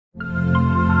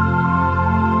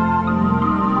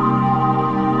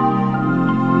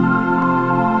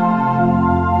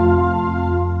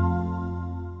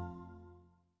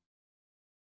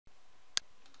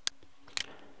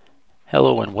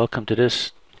Hello and welcome to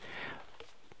this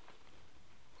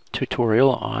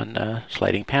tutorial on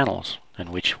sliding panels,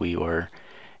 in which we are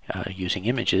using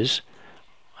images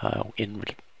in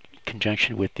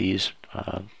conjunction with these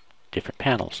different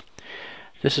panels.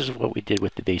 This is what we did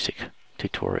with the basic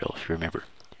tutorial, if you remember.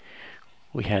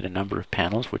 We had a number of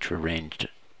panels which were arranged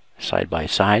side by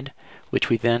side, which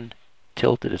we then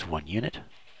tilted as one unit.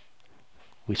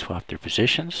 We swapped their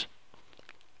positions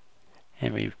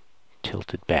and we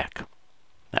tilted back.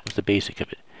 That was the basic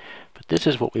of it. But this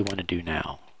is what we want to do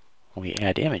now. When we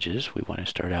add images, we want to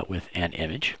start out with an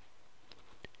image.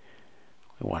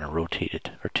 We want to rotate it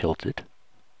or tilt it.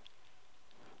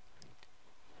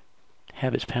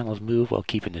 Have its panels move while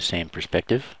keeping the same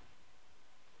perspective.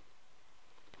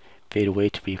 Fade away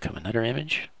to become another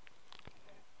image.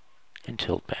 And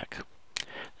tilt back.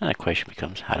 Now the question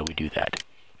becomes, how do we do that?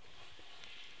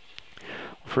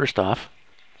 Well, first off,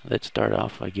 let's start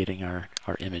off by getting our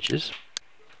images.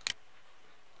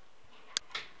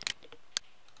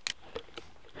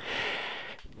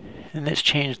 And let's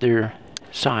change their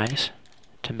size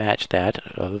to match that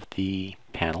of the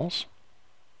panels.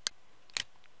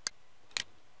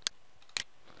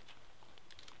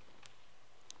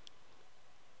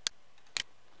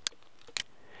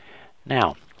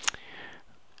 Now,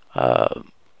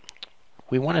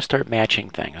 we want to start matching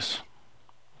things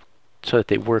so that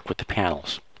they work with the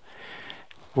panels.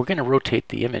 We're going to rotate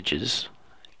the images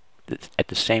at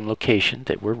the same location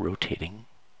that we're rotating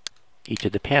each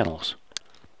of the panels.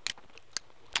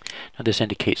 Now this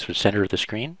indicates the center of the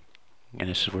screen, and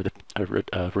this is where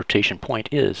the rotation point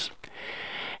is.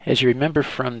 As you remember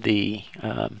from the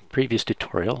previous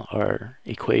tutorial, our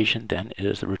equation then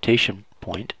is the rotation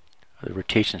point, the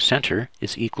rotation center,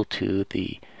 is equal to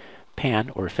the pan,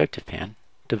 or effective pan,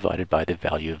 divided by the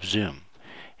value of zoom.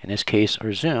 In this case,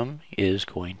 our zoom is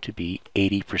going to be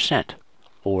 80%,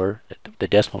 or the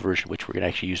decimal version, which we're going to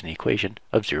actually use in the equation,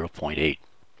 of 0.8.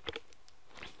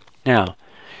 Now,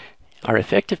 our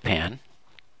effective pan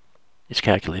is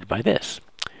calculated by this.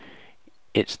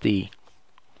 It's the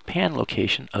pan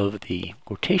location of the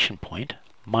rotation point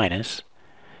minus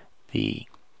the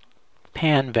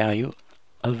pan value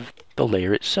of the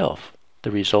layer itself.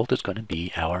 The result is going to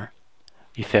be our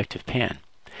effective pan.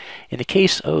 In the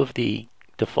case of the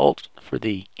default for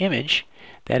the image,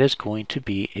 that is going to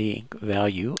be a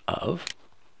value of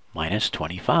minus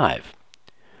 25.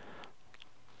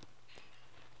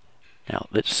 Now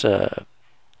let's,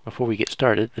 before we get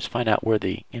started, let's find out where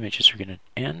the images are going to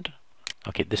end.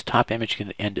 Okay, this top image is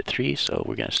going to end at 3, so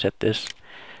we're going to set this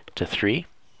to 3.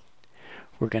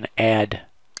 We're going to add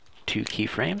 2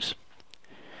 keyframes.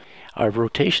 Our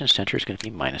rotation center is going to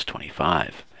be minus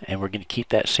 25, and we're going to keep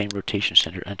that same rotation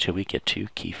center until we get to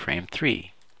keyframe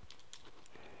 3.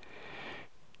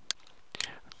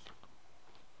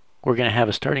 We're going to have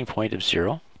a starting point of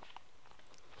 0,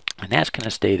 and that's going to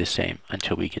stay the same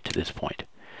until we get to this point.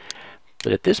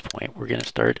 But at this point, we're going to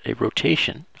start a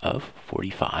rotation of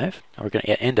 45. We're going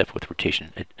to end up with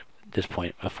rotation at this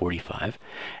point of 45,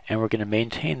 and we're going to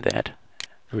maintain that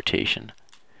rotation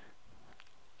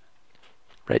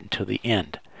right until the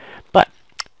end. But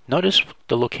notice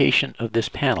the location of this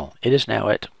panel. It is now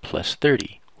at plus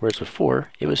 30, whereas before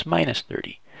it was minus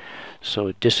 30. So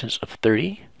a distance of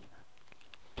 30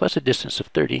 plus a distance of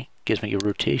 30 gives me a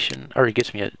rotation, or it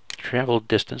gives me a travel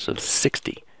distance of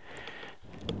 60.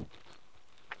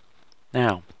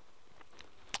 Now,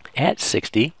 at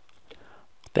 60,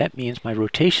 that means my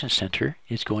rotation center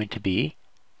is going to be,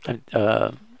 it's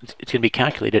going to be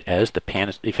calculated as the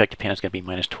effective pan is going to be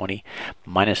minus 20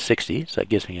 minus 60, so that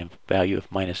gives me a value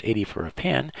of minus 80 for a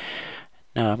pan.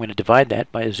 Now I'm going to divide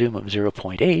that by a zoom of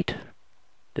 0.8,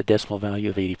 the decimal value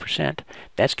of 80%.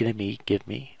 That's going to give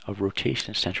me a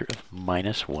rotation center of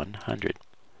minus 100.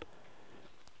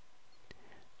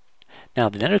 Now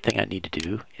the other thing I need to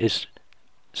do is,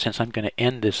 since I'm going to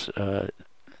end this the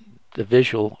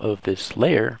visual of this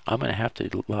layer, I'm going to have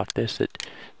to lock this at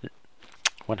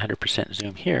 100%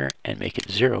 zoom here and make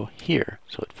it 0 here,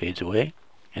 so it fades away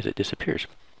as it disappears.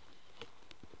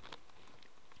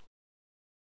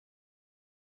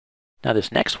 Now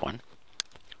this next one,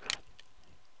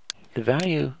 the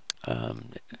value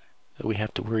that we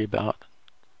have to worry about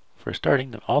for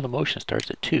starting, all the motion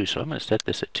starts at 2, so I'm going to set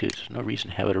this at 2. There's no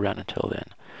reason to have it around until then.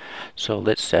 So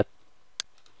let's set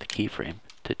the keyframe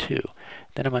to 2.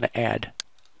 Then I'm going to add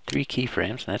 3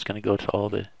 keyframes, and that's going to go to all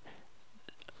the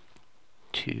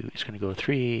 2. It's going to go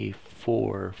 3,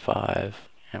 4, 5, and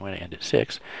I'm going to end at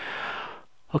 6.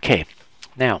 Okay,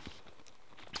 now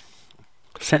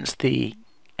since the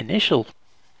initial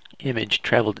image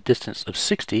traveled a distance of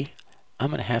 60, I'm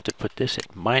going to have to put this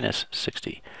at minus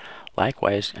 60.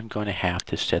 Likewise, I'm going to have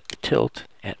to set the tilt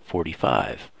at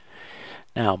 45.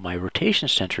 Now, my rotation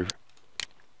center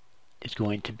is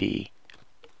going to be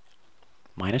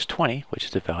minus 20, which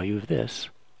is the value of this,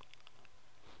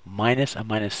 minus a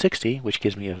minus 60, which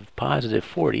gives me a positive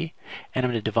 40, and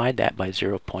I'm going to divide that by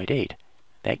 0.8.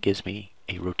 That gives me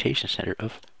a rotation center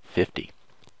of 50.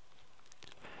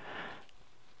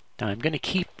 Now I'm going to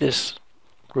keep this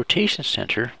rotation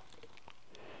center,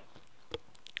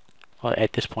 well,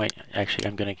 at this point, actually,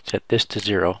 I'm going to set this to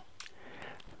 0.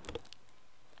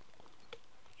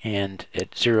 And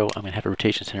at 0, I'm going to have a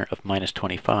rotation center of minus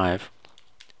 25.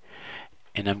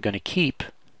 And I'm going to keep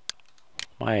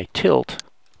my tilt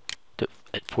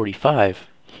at 45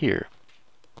 here.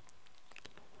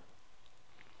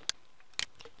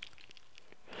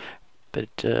 But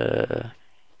I'm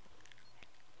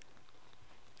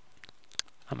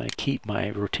going to keep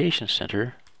my rotation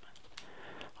center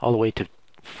all the way to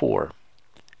 4.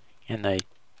 And my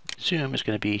zoom is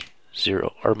going to be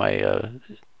 0, or my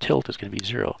tilt is going to be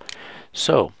 0.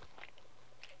 So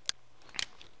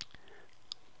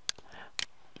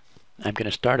I'm going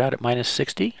to start out at minus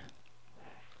 60.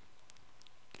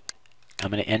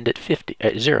 I'm going to end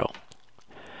at 0.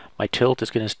 My tilt is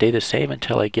going to stay the same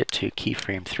until I get to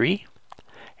keyframe 3,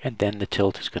 and then the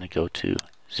tilt is going to go to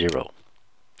 0.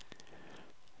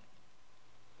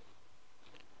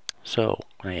 So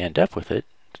when I end up with it,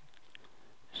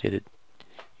 see that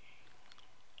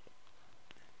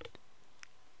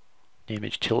the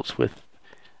image tilts with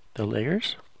the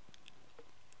layers,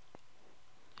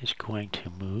 is going to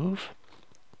move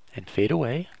and fade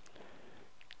away,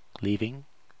 leaving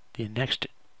the next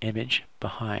image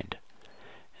behind.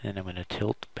 And then I'm going to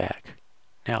tilt back.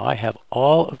 Now I have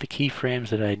all of the keyframes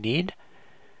that I need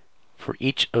for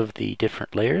each of the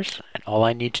different layers, and all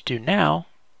I need to do now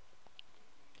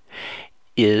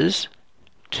is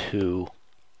to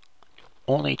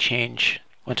only change,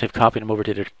 once I've copied them over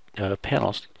to the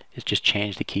panels, is just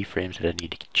change the keyframes that I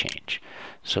need to change.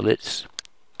 So let's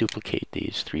duplicate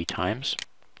these 3 times.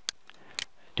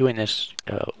 Doing this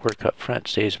work up front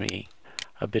saves me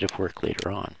a bit of work later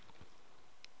on.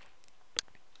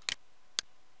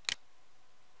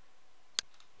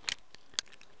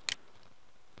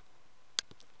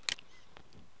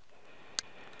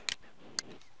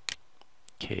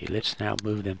 Okay, let's now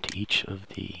move them to each of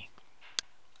the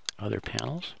other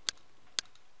panels.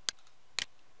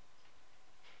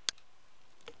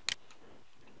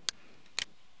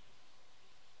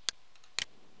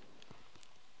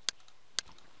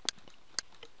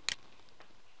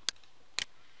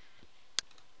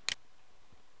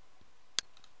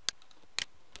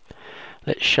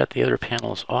 Let's shut the other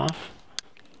panels off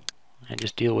and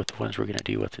just deal with the ones we're going to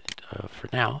deal with for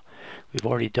now. We've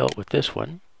already dealt with this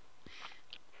one.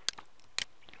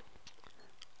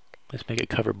 Let's make it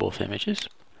cover both images.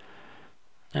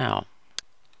 Now,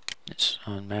 let's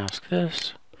unmask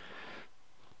this.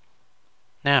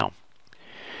 Now,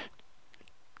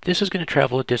 this is going to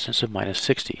travel a distance of minus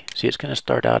 60. See, it's going to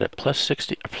start out at plus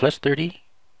 60, or plus 30,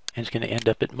 and it's going to end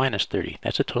up at minus 30.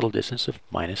 That's a total distance of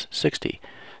minus 60.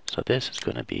 So this is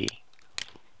going to be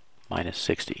minus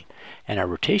 60. And our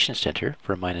rotation center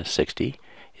for minus 60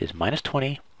 is minus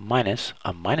 20 minus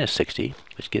a minus 60,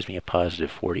 which gives me a positive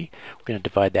 40. We're going to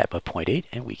divide that by 0.8,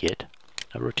 and we get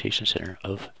a rotation center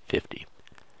of 50.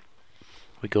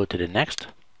 We go to the next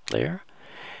layer,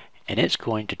 and it's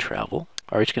going to travel,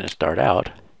 or it's going to start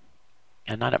out,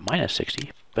 and not at minus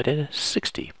 60, but at a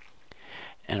 60.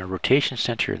 And a rotation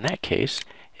center in that case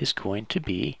is going to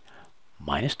be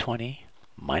minus 20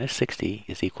 minus 60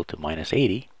 is equal to minus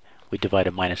 80. We divide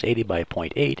a minus 80 by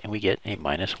 0.8, and we get a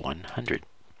minus 100.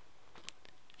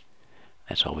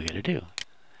 That's all we got to do.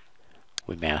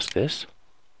 We mask this,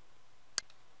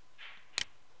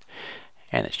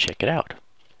 and let's check it out.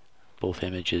 Both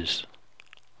images,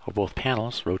 or both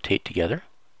panels, rotate together.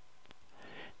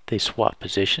 They swap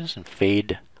positions and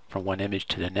fade from one image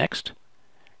to the next,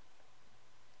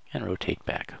 and rotate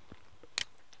back.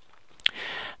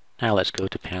 Now let's go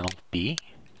to panel B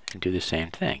and do the same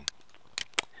thing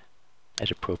as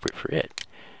appropriate for it.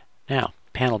 Now,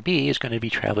 panel B is going to be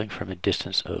traveling from a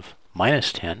distance of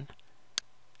minus 10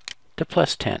 to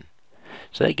plus 10.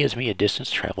 So that gives me a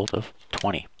distance traveled of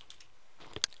 20.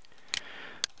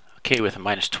 Okay, with a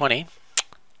minus 20,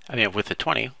 with the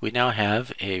 20, we now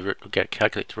have we've got to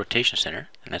calculate the rotation center,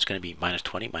 and that's going to be minus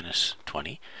 20 minus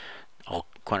 20, all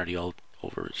quantity all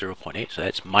over 0.8. So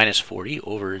that's minus 40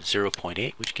 over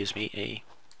 0.8, which gives me a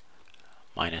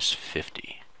minus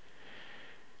 50.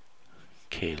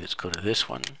 Okay, let's go to this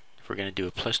one. If we're going to do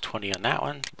a plus 20 on that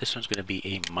one, this one's going to be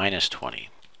a minus 20.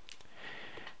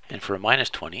 And for a minus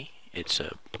 20, it's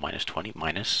a minus 20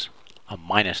 minus a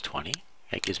minus 20.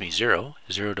 That gives me 0.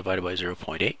 0 divided by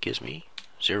 0.8 gives me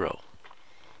 0.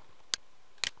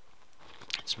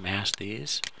 Let's mask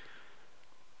these.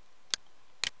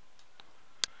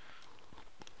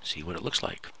 See what it looks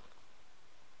like.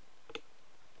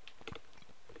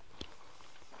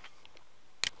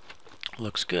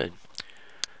 Looks good.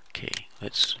 Okay,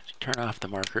 let's turn off the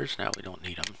markers. Now we don't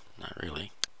need them. Not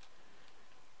really.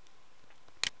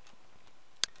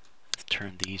 Let's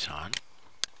turn these on.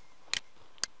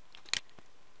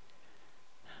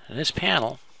 And this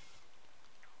panel,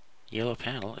 yellow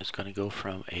panel, is going to go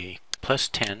from a plus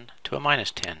 10 to a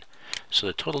minus 10. So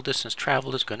the total distance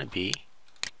traveled is going to be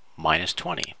minus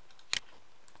 20.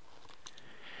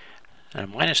 And a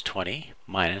minus 20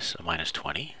 minus a minus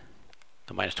 20.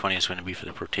 The minus 20 is going to be for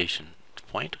the rotation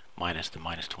point, minus the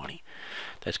minus 20.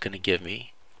 That's going to give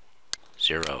me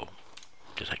 0,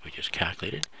 just like we just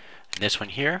calculated. And this one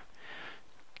here,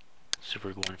 so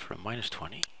we're going from minus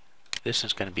 20. This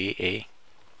is going to be a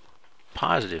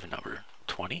positive number,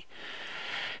 20.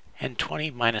 And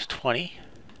 20 minus 20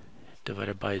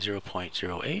 divided by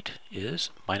 0.08 is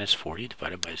minus 40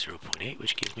 divided by 0.8,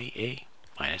 which gives me a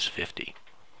minus 50.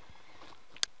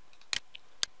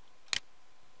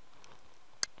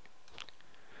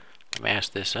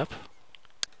 Mask this up,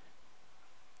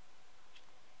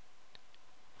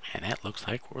 and that looks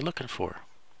like what we're looking for.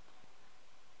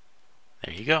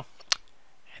 There you go.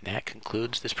 And that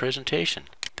concludes this presentation.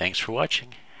 Thanks for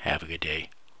watching. Have a good day.